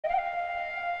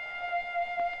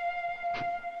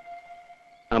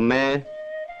അമ്മേ,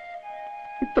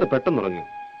 ഇത്ര പെട്ടെന്ന് തുടങ്ങി.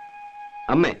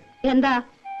 അമ്മേ, എന്താ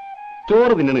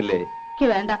ചോറ് തിന്നണില്ലേ? എനിക്ക്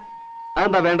വേണ്ട.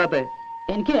 അതെന്താ വേണ്ടാത്തെ?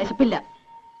 എനിക്ക് വിശപ്പില്ല.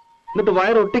 എന്നിട്ട്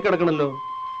വയറൊട്ടി കിടക്കണല്ലോ.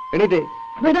 എണീറ്റേ.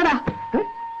 വിടടാ,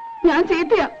 ഞാൻ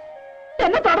ചീത്തയാ.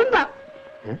 എന്നെ തുടർന്ന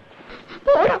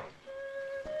പോടാ.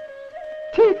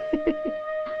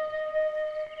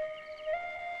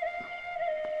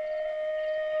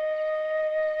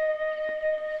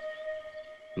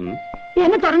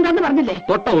 എന്നെ തുടർന്ന് പറഞ്ഞില്ലേ?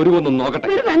 തൊട്ട ഒരുവൊന്നും നോക്കട്ടെ.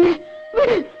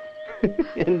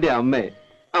 എന്റെ അമ്മേ,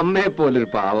 അമ്മയെ പോലൊരു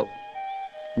പാവം.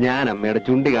 ഞാൻ അമ്മയുടെ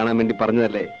ചുണ്ടി കാണാൻ വേണ്ടി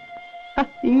പറഞ്ഞതല്ലേ.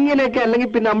 ഇങ്ങനെയൊക്കെ അല്ലെങ്കിൽ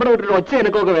പിന്നെ നമ്മുടെ വീട്ടിൽ ഒച്ച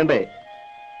എനക്കൊക്കെ വേണ്ടേ?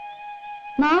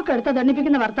 നാക്കെടുത്ത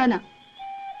ദണ്ണിപ്പിക്കുന്ന വർത്താന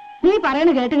നീ പറയണ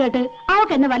കേട്ട് കേട്ട്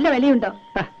അവക്ക് എന്നെ വല്ല വിലയുണ്ടോ?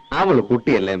 അവള്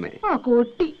കുട്ടിയല്ലേ അമ്മേ. ആ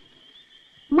കുട്ടി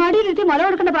മടിയിലിട്ട് മുല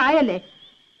കൊടുക്കേണ്ട പ്രായല്ലേ.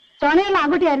 ചൊണയുള്ള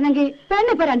ആൺകുട്ടിയായിരുന്നെങ്കിൽ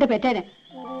പെണ്ണിപ്പോ രണ്ട് പെറ്റേനെ.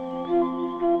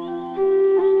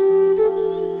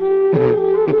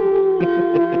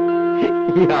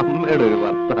 ഈ അമ്മയുടെ ഒരു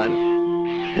വർത്താനം.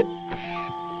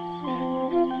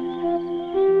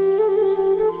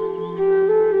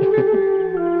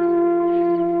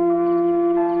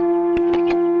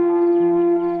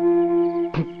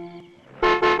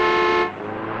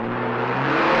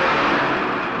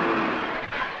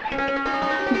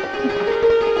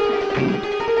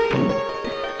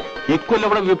 ഇക്കൊല്ലം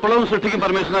ഇവിടെ വിപ്ലവം സൃഷ്ടിക്കും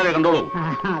പരമേശ്വരനെ കണ്ടോളൂ.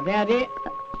 അതെ അതെ.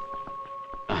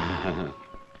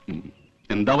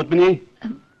 എന്താ പത്മിനി?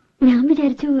 ഞാൻ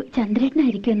വിചാരിച്ചു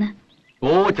ചന്ദ്രേട്ടനായിരിക്കുമെന്ന്. ഓ,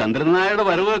 ചന്ദ്രനായുടെ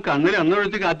വരവ് കണ്ണിൽ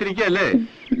അന്നൊഴിച്ച് കാത്തിരിക്കല്ലേ.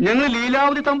 ഞങ്ങൾ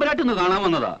ലീലാവതി തമ്പുരാട്ടി ഒന്ന് കാണാൻ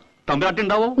വന്നതാ. തമ്പുരാട്ടി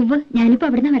ഉണ്ടാവോ? ഞാനിപ്പോ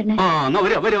അവിടുന്ന് വരണേ. ആ, എന്നാ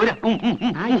വരാ വരാ വരാ.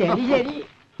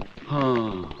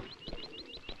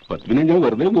 പത്മിനെ ഞാൻ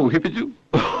വെറുതെ മോഹിപ്പിച്ചു.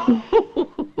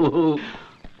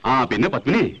 ആ, പിന്നെ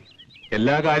പത്മിനി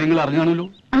എല്ലാ കാര്യങ്ങളും അറിഞ്ഞാണല്ലോ.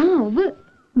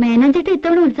 മേനോൻ ചേട്ടൻ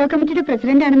ഇത്തവണ ഉത്സവ കമ്മിറ്റിയുടെ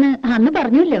പ്രസിഡന്റ് ആണെന്ന് അന്ന്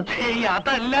പറഞ്ഞല്ലോ.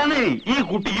 അതല്ലാന്നേ, ഈ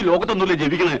കുട്ടി ഈ ലോകത്തൊന്നുമില്ല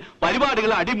ജപിക്കണേ.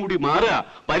 പരിപാടികൾ അടിമുടി മാറുക,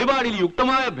 പരിപാടിയിൽ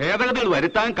യുക്തമായ ഭേദഗതികൾ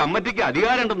വരുത്താൻ കമ്മിറ്റിക്ക്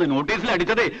അധികാരമുണ്ടെന്ന് നോട്ടീസിൽ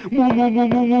അടിച്ചതേ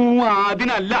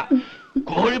അതിനല്ല.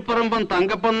 കോഴിപ്പറമ്പൻ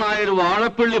തങ്കപ്പൻ നായർ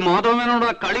വാഴപ്പള്ളി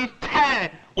മാധവനോടുള്ള കളി,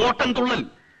 ഓട്ടം തുള്ളൽ,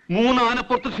 3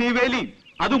 ആനപ്പുറത്ത് ശ്രീവേലി,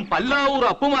 അതും പല്ലാവൂർ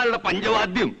അപ്പുമാരുടെ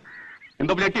പഞ്ചവാദ്യം.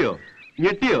 എന്താ ഞെട്ടിയോ?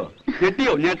 ഞെട്ടിയോ?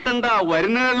 ഞെട്ടിയോ? ഞെട്ടണ്ട,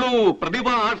 വരുന്നുള്ളൂ. പ്രതിഭ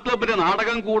ആർട്സ് ക്ലബിന്റെ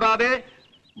നാടകം കൂടാതെ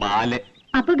ബാലെ.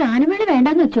 അപ്പൊ ഗാനമേള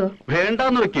വേണ്ടാന്ന് വെച്ചോ?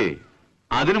 വേണ്ടാന്ന് വെക്കേ.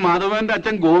 അതിന് മാധവന്റെ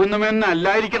അച്ഛൻ ഗോവിന്ദമേനൻ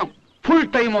അല്ലായിരിക്കണം. Full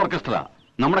time orchestra.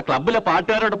 നമ്മുടെ ക്ലബിലെ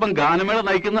പാട്ടുകാരോടൊപ്പം ഗാനമേള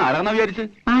നയിക്കുന്ന ആരാന്ന് വിചാരിച്ച്?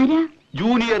 ആരാ?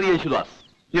 ജൂനിയർ യേശുദാസ്.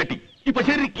 ഞെട്ടി, ഇപ്പൊ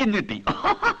ശരിക്കും ഞെട്ടി.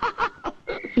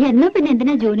 എന്നാ പിന്നെ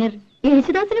എന്തിനാ ജൂനിയർ?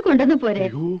 യേശുദാസിനെ കൊണ്ടുവന്ന് പോരെ?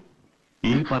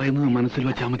 ഈ പറയുന്നത് മനസ്സിൽ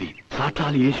വെച്ചാ മതി.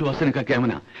 സാക്ഷാൽ യേശുദാസിനൊക്കെ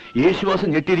ക്യാമന. യേശുദാസൻ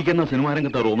ഞെട്ടിയിരിക്കുന്ന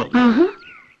സിനിമാരംഗത്തെ റൂമർ.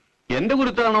 എന്റെ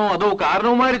കുരുത്താണോ അതോ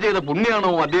കാരണവന്മാര് ചെയ്ത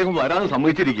പുണ്യാണോ അദ്ദേഹം വരാതെ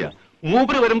സമ്മതിച്ചിരിക്കുക.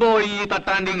 മൂപ്പര് വരുമ്പോ ഈ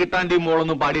തട്ടാന്റെയും കിട്ടാന്റെയും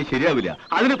മോളൊന്നും പാടിയ ശരിയാവില്ല.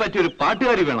 അതിന് പറ്റിയൊരു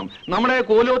പാട്ടുകാരി വേണം. നമ്മുടെ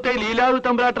കോലോത്തെ ലീലാവ്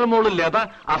തമ്പരാട്ട മോളില്ലേ, അതാ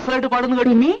അസലായിട്ട് പാടുന്നു കേട്ടു.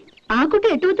 പിന്നെ ആ കുട്ടി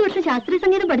 8-10 വർഷം ശാസ്ത്രീയ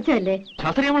സംഗീതം പഠിച്ചതല്ലേ?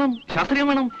 ശാസ്ത്രീയം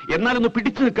വേണം. എന്നാലൊന്ന്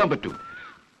പിടിച്ചു നിൽക്കാൻ പറ്റൂ.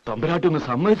 തമ്പരാട്ടി ഒന്ന്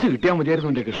സമ്മതിച്ച് കിട്ടിയാൽ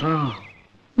മതിയായിരുന്നു എന്റെ കൃഷ്ണ.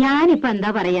 ഞാനിപ്പോ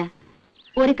എന്താ പറയാ,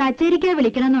 ഒരു കച്ചേരിക്ക്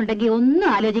വിളിക്കണമെന്നുണ്ടെങ്കിൽ ഒന്നും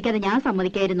ആലോചിക്കാതെ ഞാൻ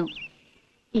സമ്മതിക്കായിരുന്നു.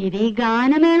 ഇത് ഈ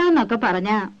ഗാനമേള എന്നൊക്കെ പറഞ്ഞ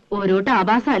ഒരുട്ട്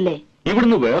ആഭാസല്ലേ.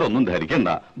 ഇവിടുന്ന് വേറൊന്നും ധരിക്കണ്ട.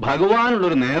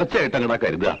 ഭഗവാനുള്ളൊരു നേർച്ചയായിട്ട് അങ്ങടാ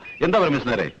കരുതുക. എന്താ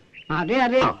പരമേശ്വരേ? അതെ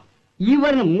അതെ, ഈ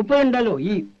വരുന്ന മൂപ്പരുണ്ടല്ലോ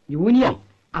ഈ യൂനിയൻ,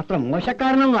 അത്ര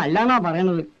മോശക്കാരനൊന്നും അല്ലാന്നാ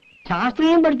പറയണത്.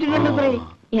 ശാസ്ത്രീയം പഠിച്ചിട്ടുണ്ടത്രേ.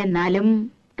 എന്നാലും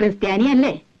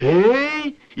ക്രിസ്ത്യാനിയല്ലേ? ഏയ്,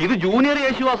 ഇത് ജൂനിയർ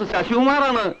യേശുദാസ്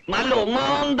ശശികുമാറാണ്. നല്ല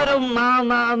ഒന്നാന്തരം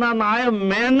നായ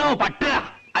മേനോ പട്ട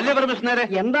അല്ലേ പരമേശ്വരേ?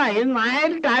 എന്തായാലും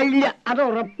നായരിട്ടായില്ല, അത്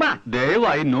ഉറപ്പാ.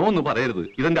 ദയവായി നോ എന്ന് പറയരുത്.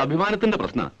 ഇതെന്റെ അഭിമാനത്തിന്റെ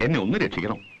പ്രശ്നം. എന്നെ ഒന്ന്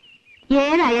രക്ഷിക്കണം.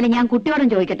 ഏതായാലും ഞാൻ കുട്ടിയോടും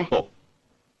ചോദിക്കട്ടെ.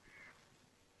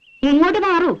 ഇങ്ങോട്ട്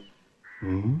മാറൂ.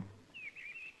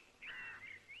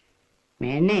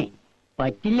 മേനെ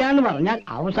പറ്റില്ല എന്ന് പറഞ്ഞാൽ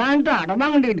അവസാനത്തെ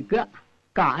അടമങ്ങണ്ട് എടുക്കുക,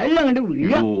 കാലിലങ്ങണ്ട്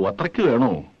വീഴുക. അത്രയ്ക്ക്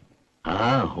വേണോ? ആ,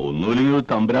 ഒന്നുമില്ലെങ്കിൽ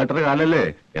തമ്പുരാട്ടരുടെ കാലല്ലേ.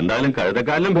 എന്തായാലും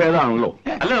കഴുതക്കാലിലും ഭേദമാണല്ലോ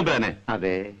അല്ലേ തമ്പുരാനെ?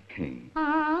 അതെ.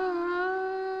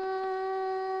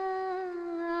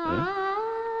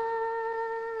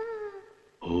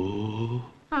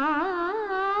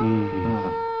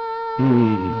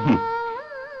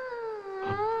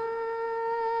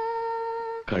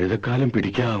 കഴുതക്കാലം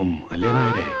പിടിക്കാം അല്ലേ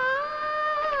നായരെ?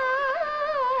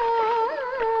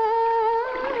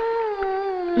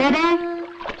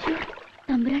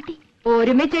 തമ്പുരാട്ടി,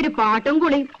 ഒരുമിച്ചൊരു പാട്ടും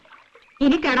കുളിയും.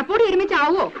 ഇനി കിടപ്പൂടി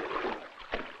ഒരുമിച്ചാവോ?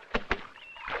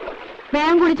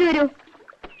 വേഗം കുളിച്ചു വരൂ.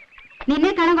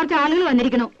 നിന്നെ കാണാൻ കുറച്ച് ആളുകൾ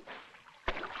വന്നിരിക്കണു.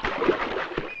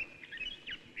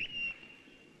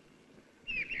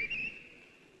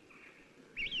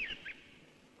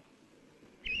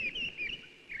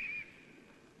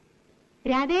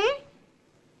 രാധേ,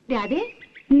 രാധേ,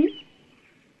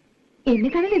 എന്നെ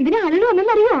കാണാൻ എന്തിനാ ആളുകൾ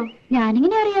വന്നെന്നറിയോ?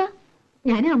 ഞാനിങ്ങനെ അറിയാ?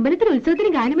 ഞാൻ അമ്പലത്തിൽ ഉത്സവത്തിന്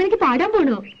ഗാനമേളയ്ക്ക് പാടാൻ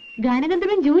പോണു.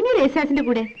 ഗാനഗന്ധർവൻ ജൂനിയർ യേശുദാസിന്റെ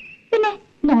കൂടെ. പിന്നെ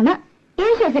നോണ,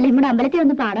 യേശുദാസല്ലേ നമ്മുടെ അമ്പലത്തിൽ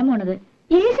വന്ന് പാടാൻ പോണത്?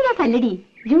 യേശുദാസ് അല്ലടി,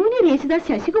 ജൂനിയർ യേശുദാസ്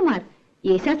ശശികുമാർ.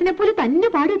 യേശുദാസിനെ പോലെ തന്നെ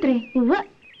പാടൂത്രേ. ഉവ്വ,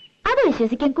 അത്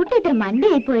വിശ്വസിക്കാൻ കുട്ടി ഇത്ര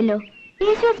മണ്ടിയായി പോയല്ലോ.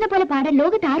 യേശുദാസിനെ പോലെ പാടാൻ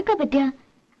ലോകത്ത് ആർക്കാ പറ്റുക?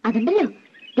 അതുണ്ടല്ലോ,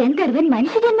 ഗന്ധർവൻ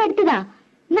മനുഷ്യജന്മം എടുത്തതാ.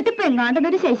 എന്നിട്ട്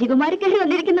പെങ്ങാണ്ടെന്നൊരു ശശികുമാരി കയറി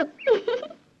വന്നിരിക്കുന്നു.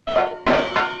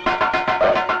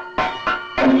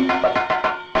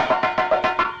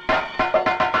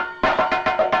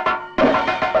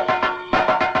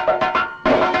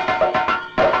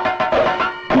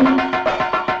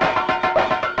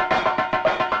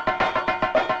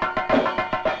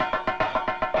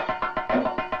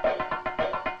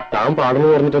 താൻ പാടുന്നു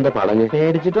പറഞ്ഞിട്ട് എന്താ പാടാഞ്ഞ്?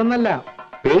 പേടിച്ചിട്ടൊന്നല്ല.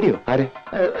 പേടിയോ? ആര്?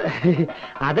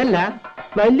 അതല്ല,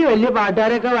 വലിയ വലിയ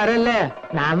പാട്ടുകാരൊക്കെ വരല്ലേ,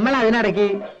 നമ്മൾ അതിനിടയ്ക്ക്.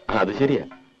 അത് ശരിയാ.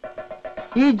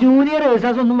 ഈ ജൂനിയർ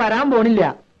യേശുദാസ് ഒന്നും വരാൻ പോണില്ല.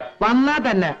 വന്നാ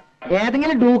തന്നെ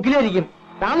ഏതെങ്കിലും ഡൂക്കിലായിരിക്കും.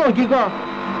 താൻ നോക്കിക്കോ.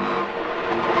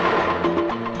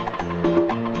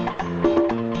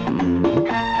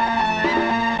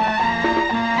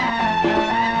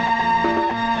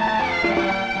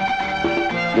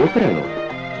 മൂപ്പരാണോ?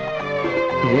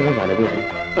 ഇതേതാ വലത്?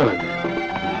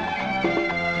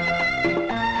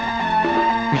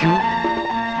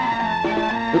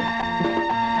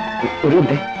 ഒരു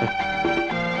ഉണ്ട്,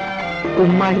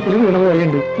 കുമ്മായത്തിൽ വീണ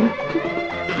പോലെയുണ്ട്.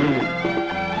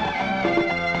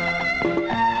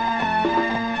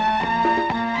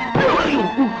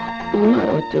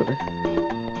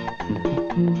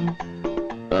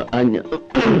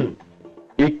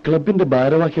 ഈ ക്ലബിന്റെ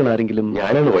ഭാരവാഹികൾ ആരെങ്കിലും?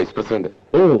 ഞാനാണ് വൈസ് പ്രസിഡന്റ്.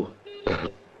 ഓ,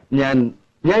 ഞാൻ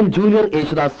ജൂനിയർ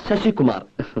യേശുദാസ് ശശികുമാർ.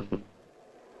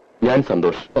 ഞാൻ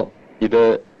സന്തോഷ്. ഓ, ഇത്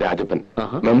രാജപ്പൻ,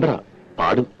 മെമ്പറാ,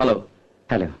 പാടും. ഹലോ.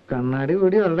 ഹലോ. കണ്ണാടി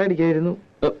കൂടി വെള്ളം അടിക്കായിരുന്നു.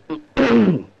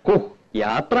 ഓ,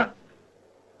 യാത്ര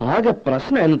ആകെ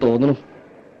പ്രശ്നമായെന്ന് തോന്നുന്നു.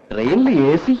 ട്രെയിനിൽ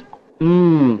AC,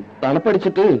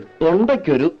 തണുപ്പടിച്ചിട്ട്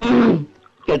തൊണ്ടയ്ക്കൊരു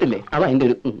കേട്ടില്ലേ, അതാ അതിന്റെ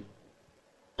ഒരു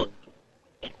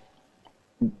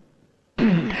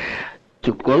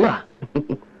ചുക്കൊള്ള.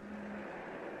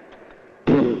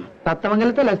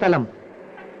 തത്തമംഗലത്തല്ല സ്ഥലം,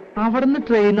 അവിടുന്ന്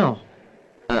ട്രെയിനോ?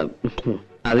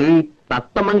 അത്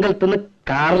തത്തമംഗലത്തുനിന്ന്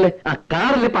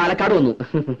കാറില് പാലക്കാട് വന്നു.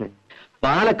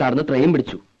 പാലക്കാടുന്ന് ട്രെയിൻ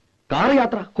പിടിച്ചു. കാർ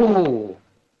യാത്ര. ഓ,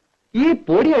 ഈ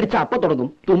പൊടി അടിച്ച അപ്പ തുടങ്ങും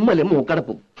തുമ്മലും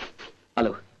മൂക്കടപ്പും.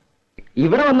 ഹലോ,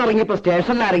 ഇവിടെ വന്നിറങ്ങിയപ്പോ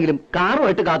സ്റ്റേഷനിൽ ആരെങ്കിലും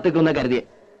കാറുമായിട്ട് കാത്തിക്കുന്ന കരുതിയേ.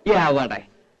 ആവാട്ടെ,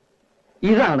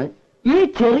 ഇതാണ് ഈ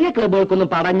ചെറിയ ക്ലബുകൾക്കൊന്നും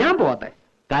പാടാൻ ഞാൻ പോവാത്തെ.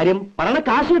 കാര്യം പറയണ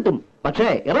കാശ് കിട്ടും, പക്ഷേ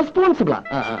ഇറസ്പോൺസിബിളാ.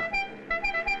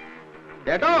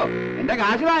 ചേട്ടോ, എന്റെ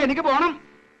കാശിതാ, എനിക്ക് പോണം.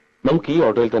 നമുക്ക് ഈ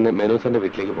ഓട്ടോയിൽ തന്നെ മേനോൻ സാറിന്റെ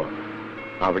വീട്ടിലേക്ക് പോകാം.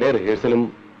 അവിടെ റിഹേഴ്സലും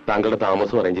താങ്കളുടെ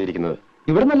താമസവും അറേഞ്ച് ചെയ്തിരിക്കുന്നത്.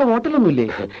 ഇവിടെ നല്ല ഹോട്ടലൊന്നുമില്ലേ?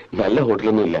 നല്ല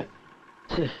ഹോട്ടലൊന്നും ഇല്ല.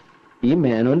 ഈ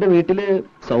മേനോന്റെ വീട്ടില്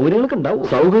സൗകര്യങ്ങളൊക്കെ ഉണ്ടാവും.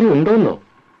 സൗകര്യം ഉണ്ടോന്നോ?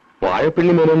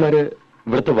 വാഴപ്പിള്ളി മേനോന്മാര്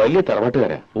ഇവിടുത്തെ വലിയ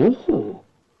തറവാട്ടുകാരാ. ഓഹോ.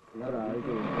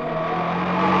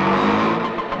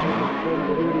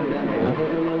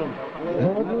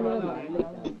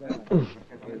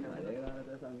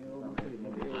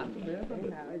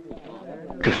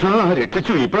 കൃഷ്ണ,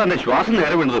 രക്ഷിച്ചു. ഇപ്പഴാണ് ശ്വാസം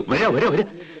നേരെ വീണത്. വരാ വരാ വരാ.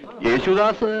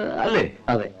 യേശുദാസ് അല്ലേ?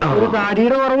 അതെ. ഒരു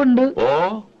താടിയുടെ കുറവുണ്ട്. ഓ,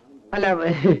 അല്ല,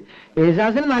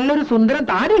 യേശുദാസിന് നല്ലൊരു സുന്ദരം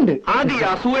താടിയുണ്ട്. ആദ്യം ഈ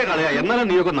അസൂയ കളയാ, എന്നാലും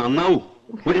നീയൊക്കെ നന്നാവൂ.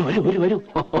 വരൂ വരൂ വരൂ വരൂ.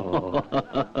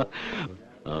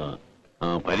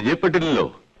 പരിചയപ്പെട്ടില്ലല്ലോ.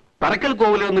 പറക്കൽ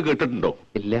കോവിലെന്ന് കേട്ടിട്ടുണ്ടോ?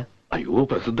 ഇല്ല. അയ്യോ,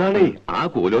 പ്രസിദ്ധാണേ. ആ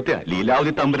കോലത്തെ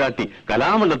ലീലാവതി തമ്പുരാട്ടി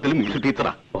കലാമണ്ഡലത്തിൽ മ്യൂസിക്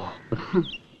ടീച്ചറാ.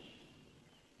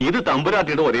 ഇത്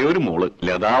തമ്പുരാട്ടിയുടെ ഒരേ ഒരു മോള്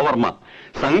ലതാവർമ്മ.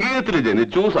 സംഗീതത്തിൽ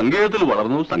ജനിച്ചു, സംഗീതത്തിൽ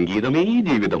വളർന്നു, സംഗീതമേ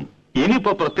ജീവിതം.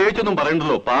 ഇനിയിപ്പോ പ്രത്യേകിച്ചൊന്നും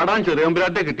പറയണ്ടല്ലോ. പാടാൻ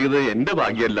ചെറിയമ്പുരാട്ടെ കിട്ടിയത് എന്റെ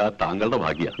ഭാഗ്യമല്ല, താങ്കളുടെ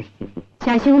ഭാഗ്യ.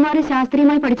 ശശികുമാർ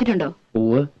ശാസ്ത്രീയമായി പഠിച്ചിട്ടുണ്ടോ?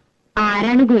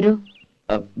 ആരാണ് ഗുരു?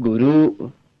 ഗുരു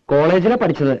കോളേജിലാ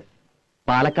പഠിച്ചത്,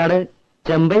 പാലക്കാട്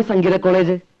ചെമ്പൈ സംഗീത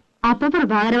കോളേജ്. അപ്പൊ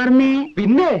പ്രഭാകരവർമ്മയെ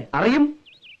പിന്നെ അറിയും.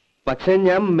 പക്ഷെ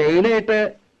ഞാൻ മെയിനായിട്ട്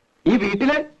ഈ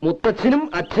വീട്ടിലെ മുത്തച്ഛനും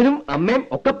അച്ഛനും അമ്മയും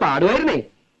ഒക്കെ പാടുമായിരുന്നേ.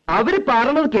 അവര്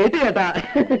പാടണത് കേട്ടാ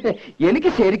എനിക്ക്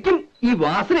ശരിക്കും ഈ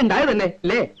വാസന ഉണ്ടായത് തന്നെ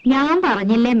അല്ലേ? ഞാൻ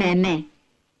പറഞ്ഞില്ലേ മേന്നെ,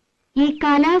 ഈ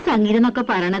കലാ സംഗീതം എന്നൊക്കെ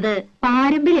പറയണത്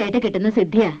പാരമ്പര്യമായിട്ട് കിട്ടുന്ന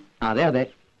സിദ്ധിയാ. അതെ അതെ.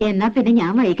 എന്നാ പിന്നെ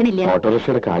ഞാൻ വഹിക്കണില്ല.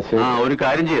 ഓട്ടോറിക്ഷയുടെ കാശ്. ഒരു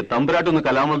കാര്യം ചെയ്യേ, തമ്പുരാട്ടൊന്ന്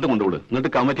കലാമണ്ഡലത്തിൽ കൊണ്ടുവിട്.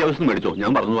 എന്നിട്ട് കമ്മിറ്റി ഹൗസിൽ മേടിച്ചോ.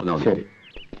 ഞാൻ പറഞ്ഞാൽ ശരി.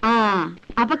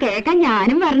 അപ്പൊ കേക്കാൻ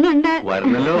ഞാനും വരണുണ്ട്.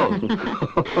 വരണല്ലോ.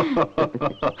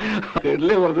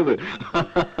 കേട്ടില്ലേ പറഞ്ഞത്?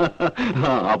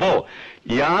 അപ്പോ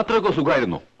യാത്രയൊക്കെ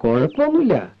സുഖമായിരുന്നോ?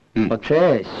 കുഴപ്പമൊന്നുമില്ല, പക്ഷേ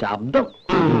ശബ്ദം.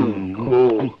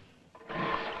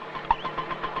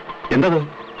 എന്തത്?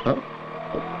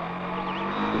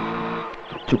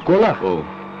 ചുക്കോള. ഓ,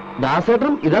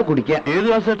 ദാസേട്ടൻ ഇതാ കുടിക്ക. ഏത്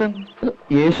ദാസേട്ടൻ?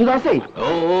 യേശുദാസേ. ഓ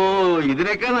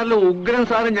ഇതിനൊക്കെ നല്ല ഉഗ്രൻ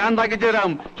സാധനം ഞാൻ ഉണ്ടാക്കി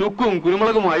തരാം. ചുക്കും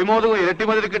കുരുമുളകും അരിമോദകവും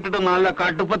ഇരട്ടിമതിലൊക്കെ ഇട്ടിട്ട് നല്ല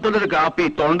കട്ടുപ്പത്തുള്ളൊരു കാപ്പി.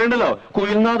 തൊണ്ടുണ്ടല്ലോ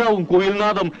കുയിൽനാദാവും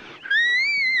കുയിൽനാദം.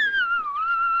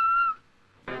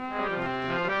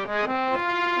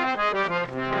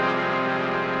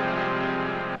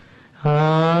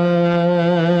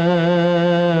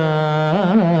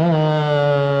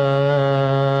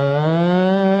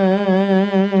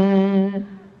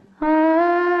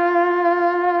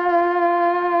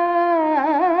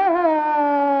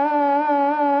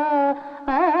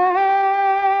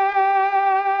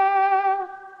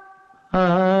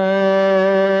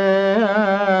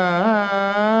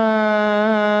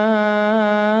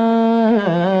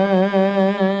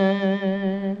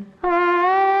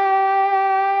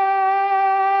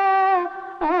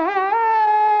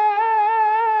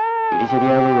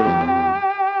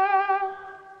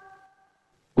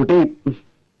 കുട്ടി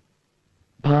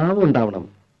ഭാവം ഉണ്ടാവണം.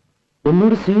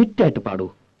 ഒന്നുകൂടി സ്വീറ്റായിട്ട് പാടൂ.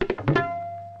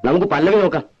 നമുക്ക് പല്ലവി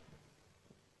നോക്കാം.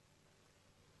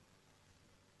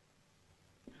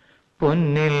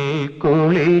 പൊന്നിൽ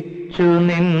കുളിച്ചു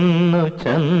നിന്നു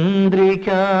ചന്ദ്രികാവസന്തം,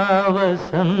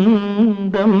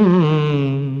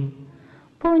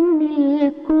 പൊന്നിൽ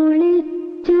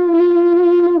കുളിച്ചു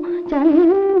നിന്നു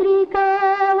ചന്ദ്രികാവസന്തം.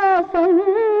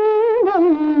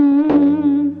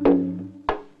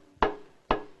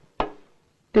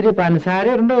 ഇത്തിരി പഞ്ചസാര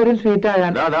ഉണ്ടോ ഒരു സ്വീറ്റ്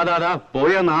ആകാൻ?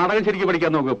 പോയ നാടകം ശരിക്കും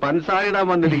പഠിക്കാൻ നോക്ക്. പഞ്ചസാര ഇടാൻ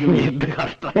വന്നിരിക്കുന്നു. എന്ത്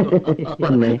കഷ്ടം.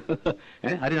 വന്നേ.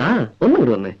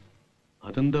 ഒന്നുകൂടി വന്നേ.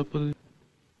 അതെന്താ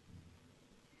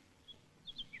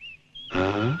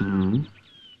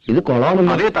ഇത്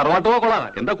കൊളമാണല്ലോ. അതേ തറവാട്ടോ കൊള.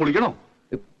 എന്താ കുളിക്കണോ?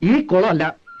 ഈ കുളമല്ല,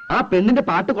 ആ പെണ്ണിന്റെ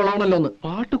പാട്ട് കൊളമാണല്ലോ ഒന്ന്.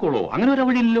 പാട്ട് കൊളോ? അങ്ങനെ ഒരു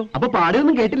വഴിയില്ലല്ലോ. അപ്പൊ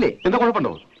പാടിയൊന്നും കേട്ടില്ലേ? എന്താ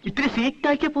കുഴപ്പമുണ്ടോ? ഇത്തിരി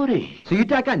സീറ്റാക്കിയ പോരെ?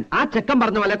 സ്വീറ്റാക്കാൻ ആ ചെക്കൻ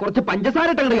പറഞ്ഞ പോലെ കുറച്ച് പഞ്ചസാര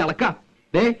ഇട്ടങ്ങട് ഇളക്കാം.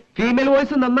 ഫീമെയിൽ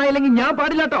വോയിസ് നന്നായില്ലെങ്കിൽ ഞാൻ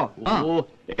പാടില്ലാട്ടോ.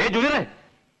 ജൂനിയറെ.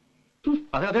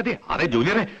 അതെ അതെ അതെ അതെ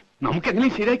ജൂനിയറെ, നമുക്ക്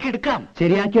എങ്ങനെയും ശരിയാക്കി എടുക്കാം.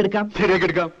 ശരിയാക്കി എടുക്കാം.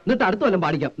 എന്നിട്ട് അടുത്ത കൊല്ലം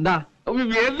പാടിക്കാം. എന്താ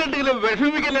എന്തെങ്കിലും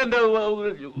വിഷമിക്കല്ല എന്റെ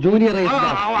ജൂനിയർ?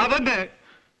 അതന്നെ.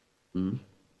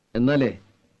 എന്നാലേ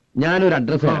ഞാനൊരു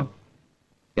അഡ്രസ് തരാം.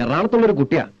 എറണാകുളത്തുള്ളൊരു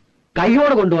കുട്ടിയാ.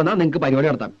 കൈയോടെ കൊണ്ടുവന്നാ നിങ്ങക്ക് പരിപാടി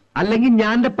നടത്താം. അല്ലെങ്കിൽ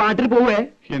ഞാൻ എന്റെ പാട്ടിൽ പോവേ.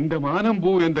 എന്റെ മാനം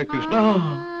പോ എന്റെ കൃഷ്ണ.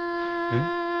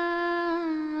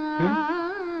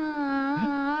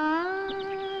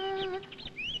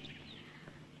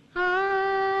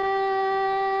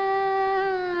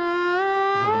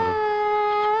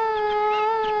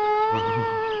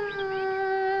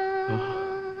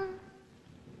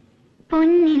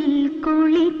 പൊന്നിൽ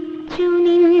കുളിച്ചു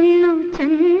നിന്നു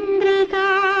ചന്ദ്രികാവസന്തം,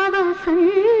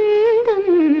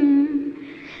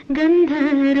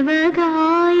 ഗന്ധർവഗായകന്റെ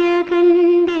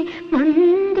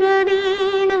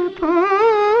മന്ത്രവീണ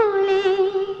പോലെ.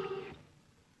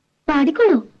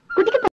 പാടിക്കോളൂ കുട്ടിക്ക്.